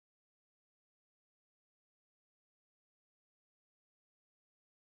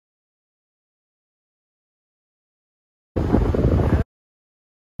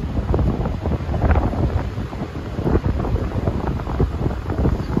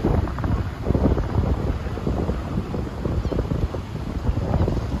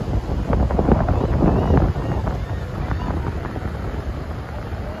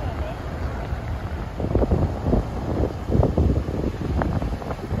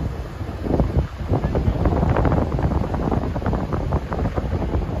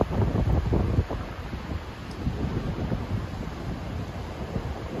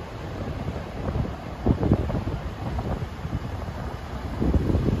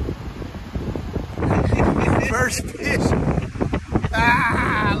first fish.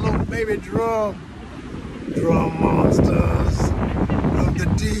 Ah, little baby drum monsters of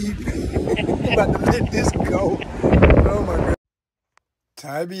the deep. About to let this go. Oh my God.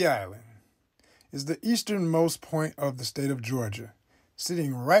 TYBEE Island is the easternmost point of the state of Georgia,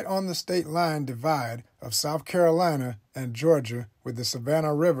 sitting right on the state line divide of South Carolina and Georgia, with the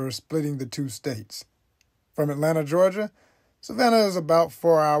Savannah River splitting the two states. From Atlanta, Georgia, Savannah is about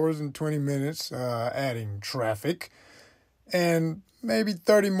 4 hours and 20 minutes, adding traffic, and maybe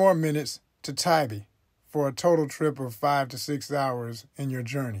 30 more minutes to TYBEE for a total trip of 5 to 6 hours in your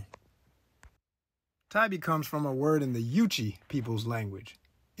journey. TYBEE comes from a word in the Yuchi people's language.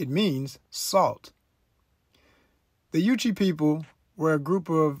 It means salt. The Yuchi people were a group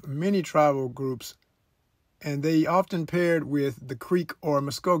of many tribal groups, and they often paired with the Creek or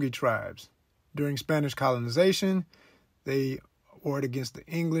Muskogee tribes. During Spanish colonization, they warred against the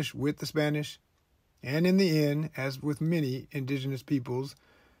English with the Spanish, and in the end, as with many indigenous peoples,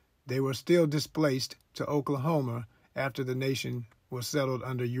 they were still displaced to Oklahoma after the nation was settled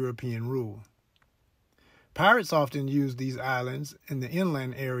under European rule. Pirates often used these islands in the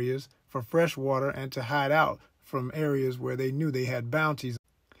inland areas for fresh water and to hide out from areas where they knew they had bounties.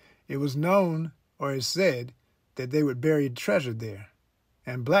 It was known, or is said, that they would bury treasure there.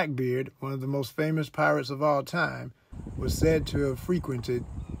 And Blackbeard, one of the most famous pirates of all time, was said to have frequented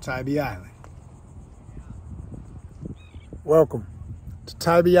TYBEE Island. Welcome to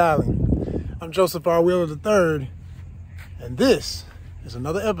TYBEE Island. I'm Joseph R. Wheeler III, and this is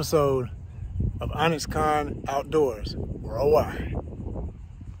another episode of ONYXCON Outdoors Worldwide.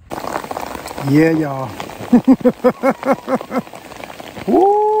 Yeah, y'all.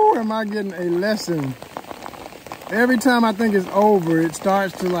 Woo, am I getting a lesson? Every time I think it's over, it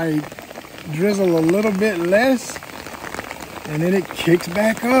starts to like drizzle a little bit less, and then it kicks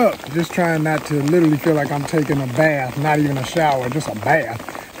back up. Just trying not to literally feel like I'm taking a bath, not even a shower, just a bath.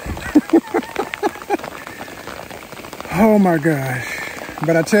 Oh my gosh.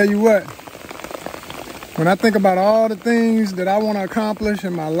 But I tell you what, when I think about all the things that I want to accomplish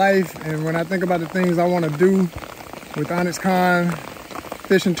in my life, and when I think about the things I want to do with ONYXCON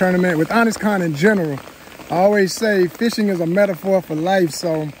fishing tournament, with ONYXCON in general, I always say fishing is a metaphor for life.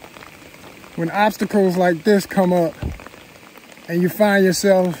 So when obstacles like this come up and you find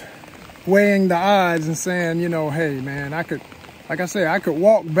yourself weighing the odds and saying, you know, hey man, I could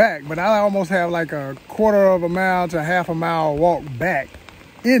walk back, but I almost have like a quarter of a mile to half a mile walk back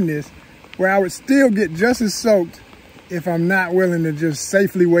in this, where I would still get just as soaked if I'm not willing to just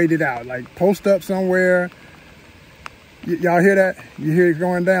safely wait it out. Like post up somewhere. Y'all hear that? You hear it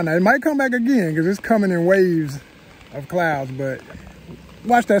going down. Now it might come back again because it's coming in waves of clouds, but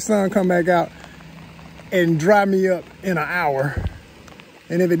watch that sun come back out and dry me up in an hour.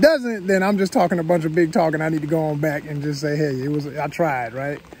 And if it doesn't, then I'm just talking a bunch of big talk and I need to go on back and just say, hey, I tried,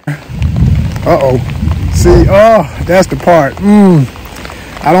 right? Uh-oh. See, oh, that's the part.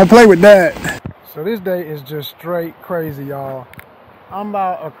 I don't play with that. So this day is just straight crazy, y'all. I'm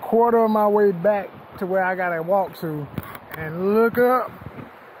about a quarter of my way back to where I gotta walk to, and look up.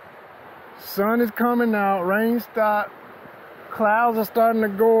 Sun is coming out, rain stopped, clouds are starting to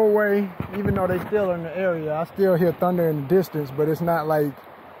go away, even though they still in the area. I still hear thunder in the distance, but it's not like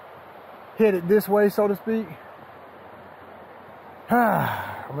headed this way, so to speak.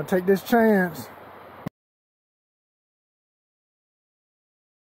 I'm gonna take this chance.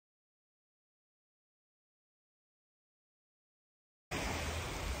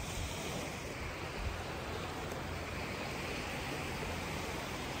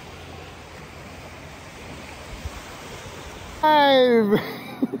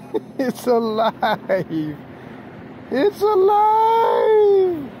 It's alive. It's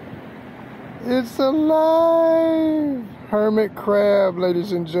alive. It's alive. Hermit crab,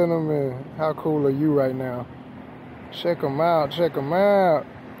 ladies and gentlemen. How cool are you right now? Check them out. Check them out.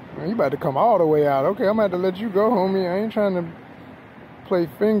 Man, you about to come all the way out. Okay, I'm about to let you go, homie. I ain't trying to play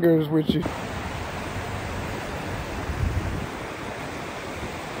fingers with you.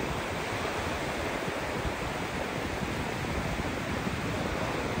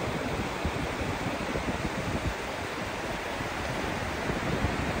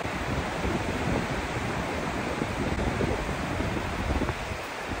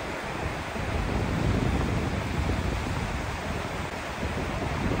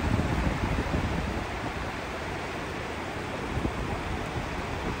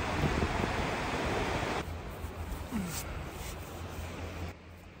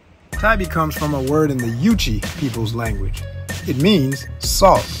 TYBEE comes from a word in the Yuchi people's language. It means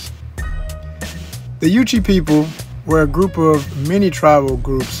salt. The Yuchi people were a group of many tribal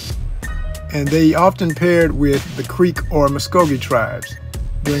groups, and they often paired with the Creek or Muskogee tribes.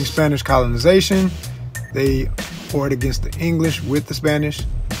 During Spanish colonization, they warred against the English with the Spanish,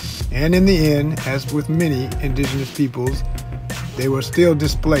 and in the end, as with many indigenous peoples, they were still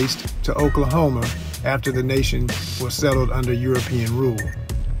displaced to Oklahoma after the nation was settled under European rule.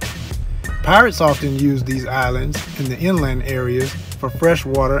 Pirates often used these islands in the inland areas for fresh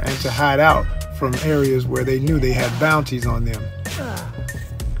water and to hide out from areas where they knew they had bounties on them.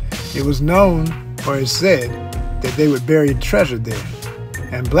 It was known, or is said, that they would bury treasure there.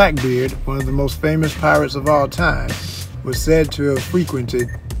 And Blackbeard, one of the most famous pirates of all time, was said to have frequented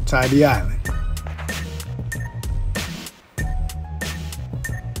TYBEE Island.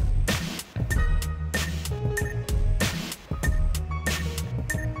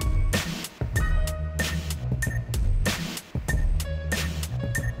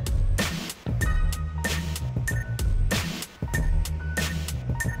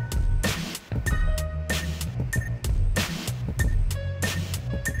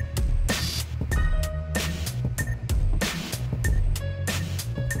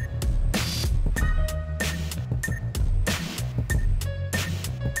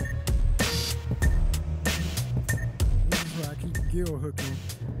 Gill hooking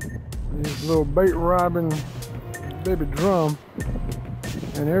this little bait robbing baby drum,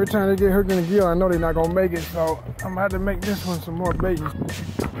 and every time they get hooked in the gill, I know they're not gonna make it, so I'm gonna have to make this one some more baiting.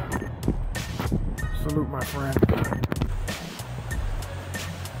 Salute, my friend.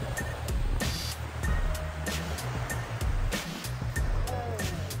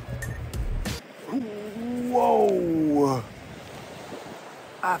 Whoa!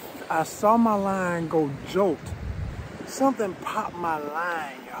 I saw my line go jolt. Something popped my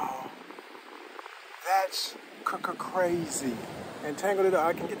line, y'all. That's crazy. And tangled it up.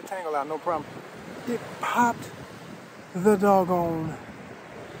 I can get the tangle out, no problem. It popped the doggone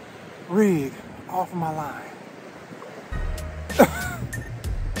rig off of my line.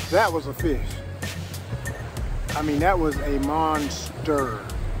 That was a fish. I mean, that was a monster.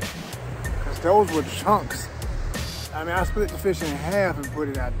 Because those were chunks. I mean, I split the fish in half and put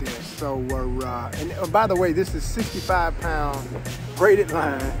it out there. So, and by the way, this is 65-pound braided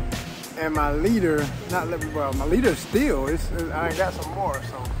line, and my leader, my leader still. I got some more.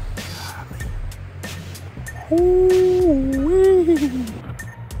 So, ooh-wee.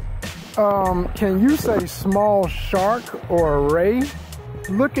 Can you say small shark or a ray?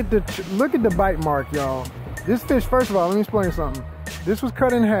 Look at the bite mark, y'all. This fish, first of all, let me explain something. This was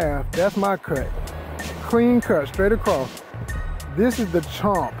cut in half. That's my cut. Clean cut, straight across. This is the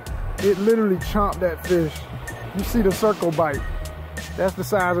chomp. It literally chomped that fish. You see the circle bite. That's the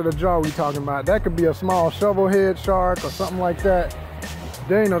size of the jaw we talking about. That could be a small ShovelHead shark or something like that.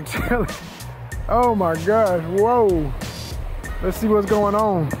 There ain't no telling. Oh my gosh, whoa. Let's see what's going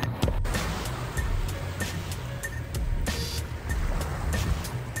on.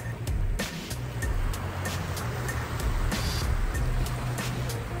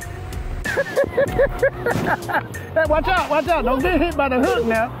 Hey, watch out, don't get hit by the hook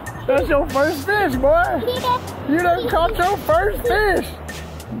now. That's your first fish, boy. You done caught your first fish.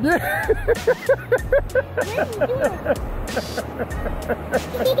 Yeah.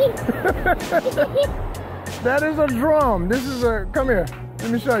 That is a drum. This is a, come here,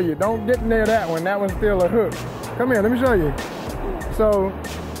 let me show you. Don't get near that one. That one's still a hook. Come here, let me show you. So,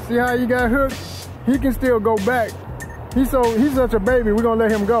 see how you got hooked? He can still go back. He's such a baby, we're gonna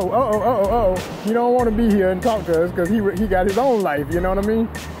let him go. He don't wanna be here and talk to us because he got his own life, you know what I mean?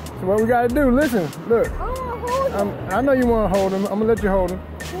 So what we gotta do, listen, look. I know you wanna hold him, I'm gonna let you hold him.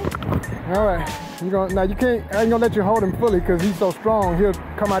 All right, now you can't, I ain't gonna let you hold him fully because he's so strong, he'll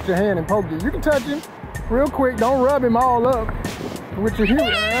come out your hand and poke you. You can touch him real quick, don't rub him all up with your heel.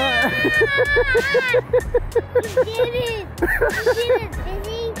 You did it,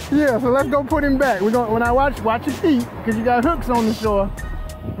 Busy. Yeah, so let's go put him back. We're gonna, when I watch your feet, because you got hooks on the shore.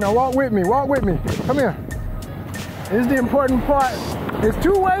 Now walk with me, come here. This is the important part. There's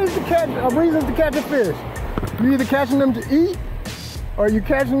two ways to catch, reasons to catch a fish. You either catching them to eat, or you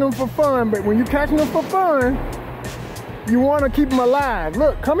catching them for fun. But when you're catching them for fun, you want to keep them alive.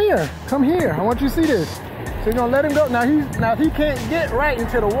 Look, come here. I want you to see this. So you're gonna let him go. Now he can't get right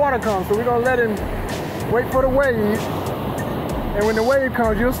until the water comes. So we're gonna let him wait for the wave. And when the wave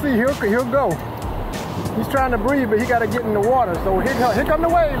comes, you'll see he'll go. He's trying to breathe, but he got to get in the water. So here come the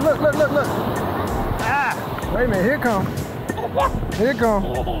wave. Look. Ah, wait a minute. Here come.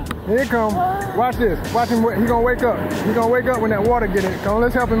 Watch this. Watch him. He gonna wake up. He gonna wake up when that water get in. Come on,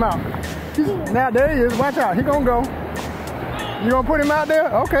 let's help him out. Now there he is. Watch out. He gonna go. You gonna put him out there?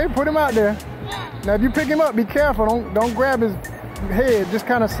 Okay, put him out there. Now if you pick him up, be careful. Don't grab his head. Just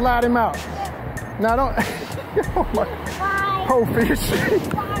kind of slide him out. Now don't. Oh my. Whole fish.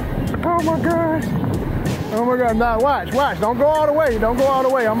 Oh my gosh. Oh my God. Now watch. Don't go all the way. Don't go all the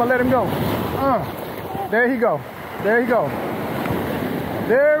way. I'm gonna let him go. There he go. There he go.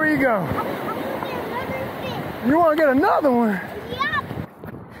 There we go. You want to get another one? Yep.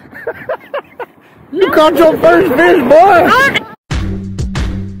 You caught your first fish, boy.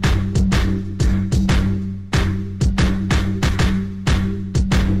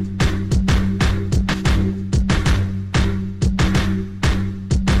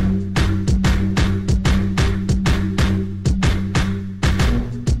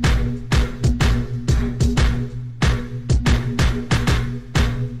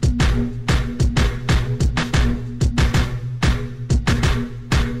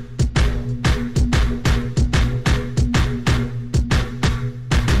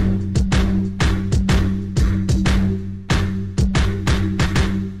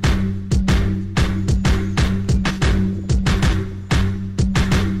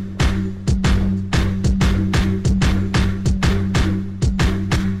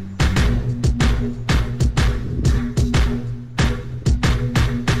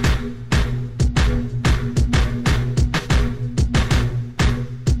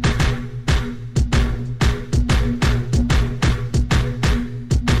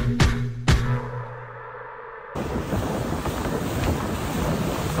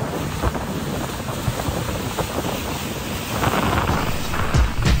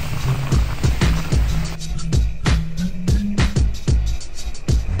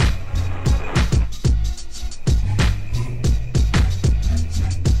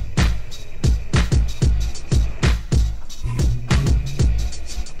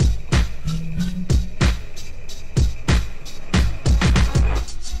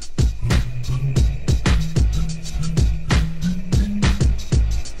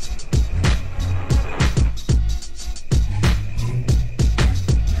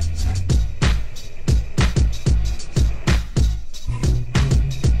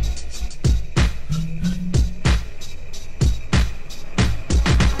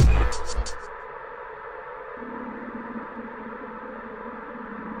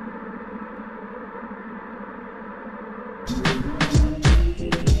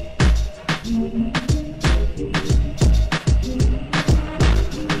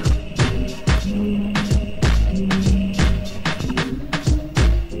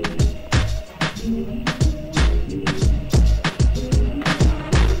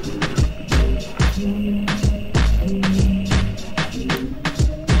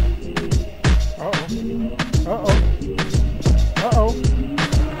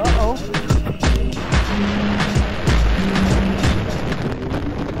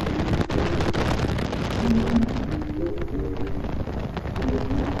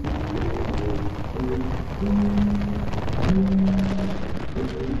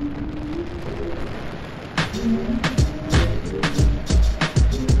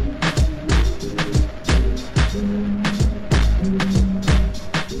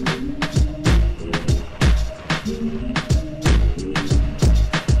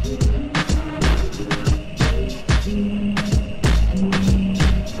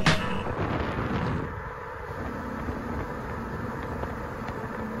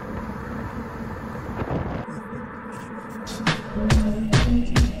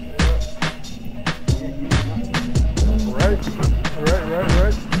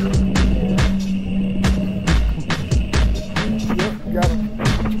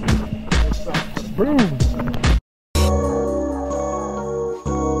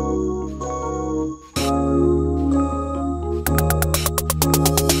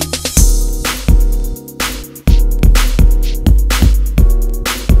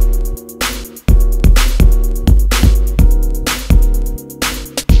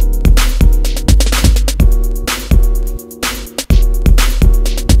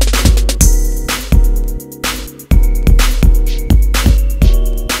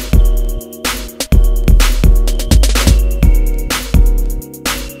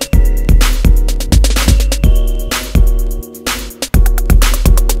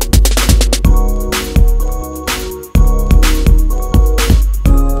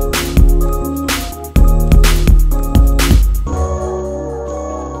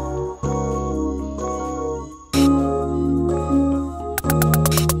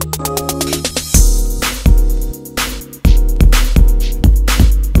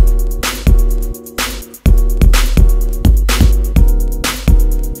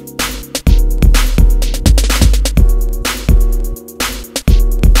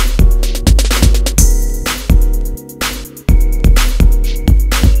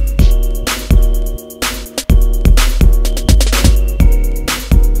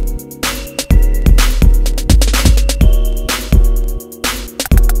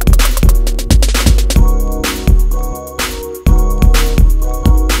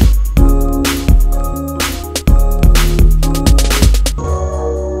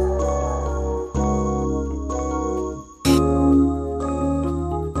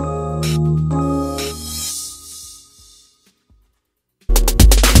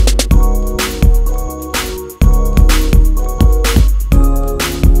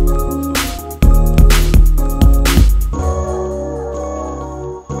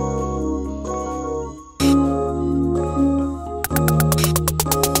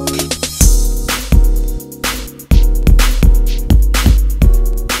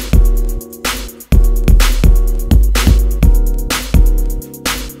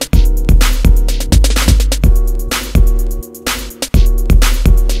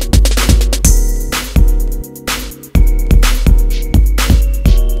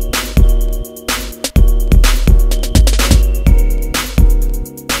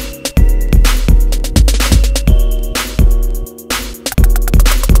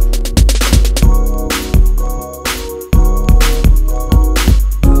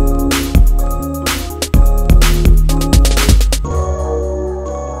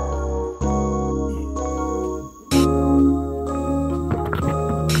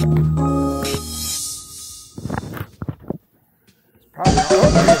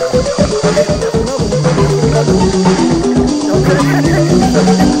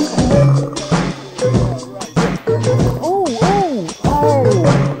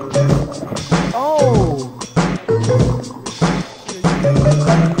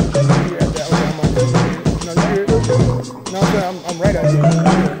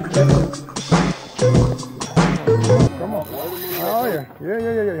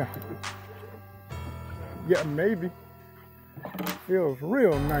 yeah. Yeah, maybe. Feels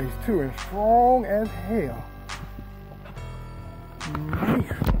real nice too and strong as hell. Man.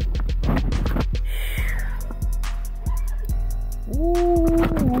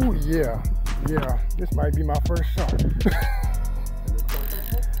 Ooh, yeah. This might be my first shot.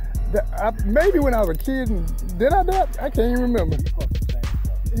 Maybe when I was a kid, did I that? I can't even remember.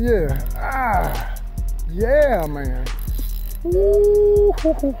 Yeah. Yeah, man. Ooh,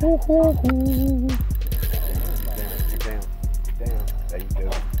 hoo, hoo, hoo, hoo, hoo. Down. There you go.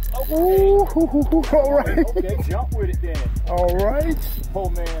 Ooh, hoo, hoo, hoo. All right. Okay, jump with it then. All right. Poor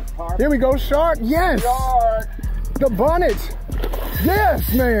man's carpet. Here we go, shark. Yes. Shark. The bonnet.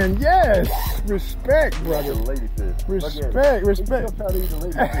 Yes, man. Yes. Respect, brother. Respect.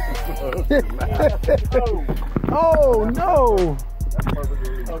 Oh, no.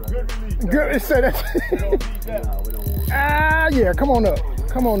 Good. Say that. Yeah. Come on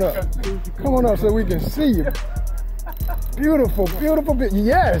up so we can see you. Beautiful bit.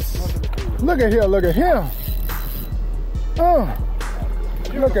 Yes. Look at here. Oh.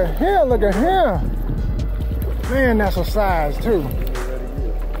 Look at here. Man, that's a size too.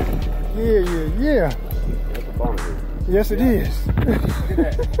 Yeah. Yes, it is.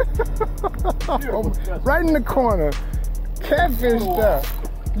 Right in the corner. Catfish stuff.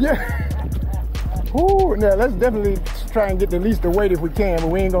 Yeah. Ooh, now let's definitely try and get at least the weight if we can, but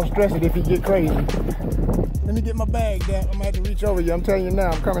we ain't gonna stress it if he get crazy. Let me get my bag down. I'm gonna have to reach over you. I'm telling you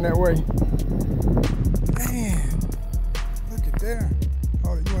now, I'm coming that way. Man, look at there.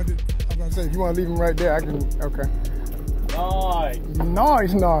 Oh, you want to? I'm gonna say if you want to leave him right there, I can. Okay.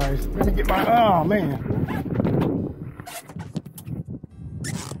 Nice. Let me get my. Oh man.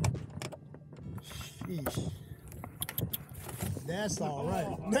 Sheesh. That's all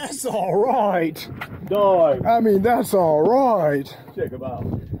right. Dog. I mean, that's all right. Check him out.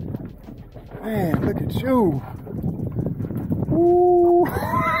 Man, look at you. Ooh.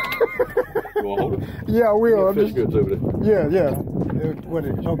 You want to hold it? Yeah, I will. Fish goods over there. Yeah.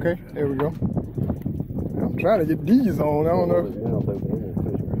 Okay, there we go. I'm trying to get these on. I don't know.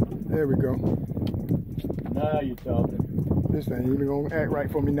 There we go. Now you're talking. This ain't even gonna act right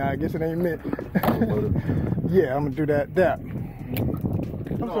for me now. I guess it ain't meant. Yeah, I'm gonna do that.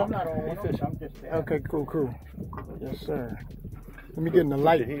 No, I'm not on one fish. I'm just down. Okay, cool. Yes, sir. Let me get in the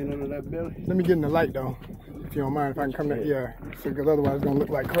light. Let me get in the light though, if you don't mind. If I can come there, yeah. Because otherwise it's gonna look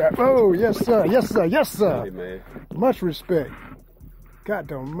like crap. Oh, yes, sir. Hey, man. Much respect.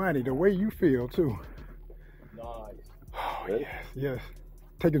 God almighty, the way you feel too. Nice. Oh, yes.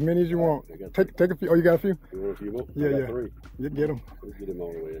 Take as many as you want. Take a few. Oh, you got a few? You want a few more? Yeah. I got 3. Get them. Let's get them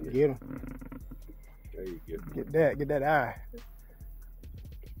all the way in there. Get them. There you go. Get that eye.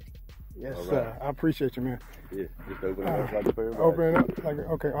 Yes, all sir. right. I appreciate you, man. Yeah, just open it up like a pair of eyes. Open it up like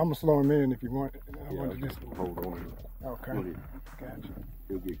okay. I'm gonna slow him in if you want. I want to just hold on. Okay. Gotcha.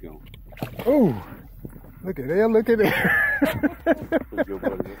 He'll get going. Ooh, look at there.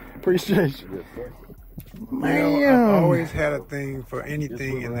 Appreciate you. Yes, sir. Man, I've always had a thing for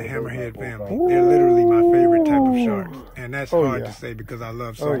anything in the hammerhead family. They're literally my favorite type of sharks, and that's hard to say because I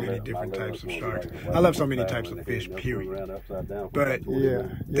love so many different types of sharks. I love so many types of fish, period. But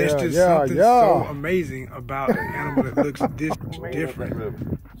there's just something so amazing about an animal that looks this different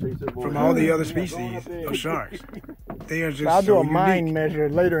from all the other species of sharks. They are just unique. Mind measure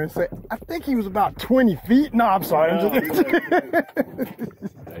later and say, I think he was about 20 feet. No, I'm sorry.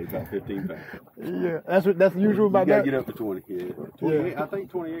 He's about 15 pounds. Yeah, that's usual about you that. Get up to 20. Yeah. 28, I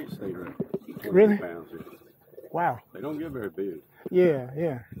think 28 stayed right. Really? Pounds, yeah. Wow. They don't get very big.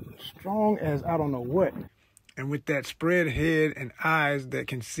 Yeah. Strong as I don't know what. And with that spread head and eyes that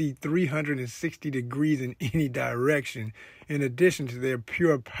can see 360 degrees in any direction, in addition to their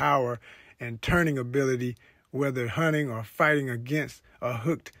pure power and turning ability, whether hunting or fighting against a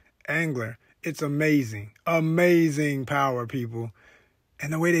hooked angler, it's amazing. Amazing power, people.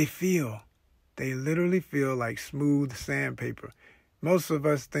 And the way they feel. They literally feel like smooth sandpaper. Most of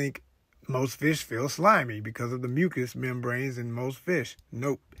us think most fish feel slimy because of the mucous membranes in most fish.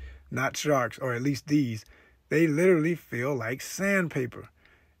 Nope, not sharks, or at least these. They literally feel like sandpaper.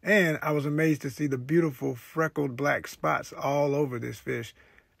 And I was amazed to see the beautiful freckled black spots all over this fish.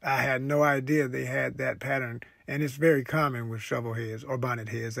 I had no idea they had that pattern, and it's very common with shovelheads or bonnet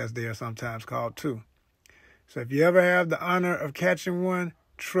heads, as they are sometimes called too. So if you ever have the honor of catching one,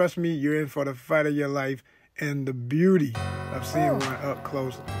 trust me, you're in for the fight of your life and the beauty of seeing one up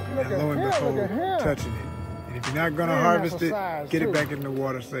close and lo and behold, touching it. And if you're not going to harvest it, get it back in the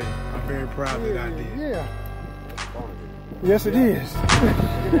water safe. I'm very proud that I did. Yeah. Yes, it is.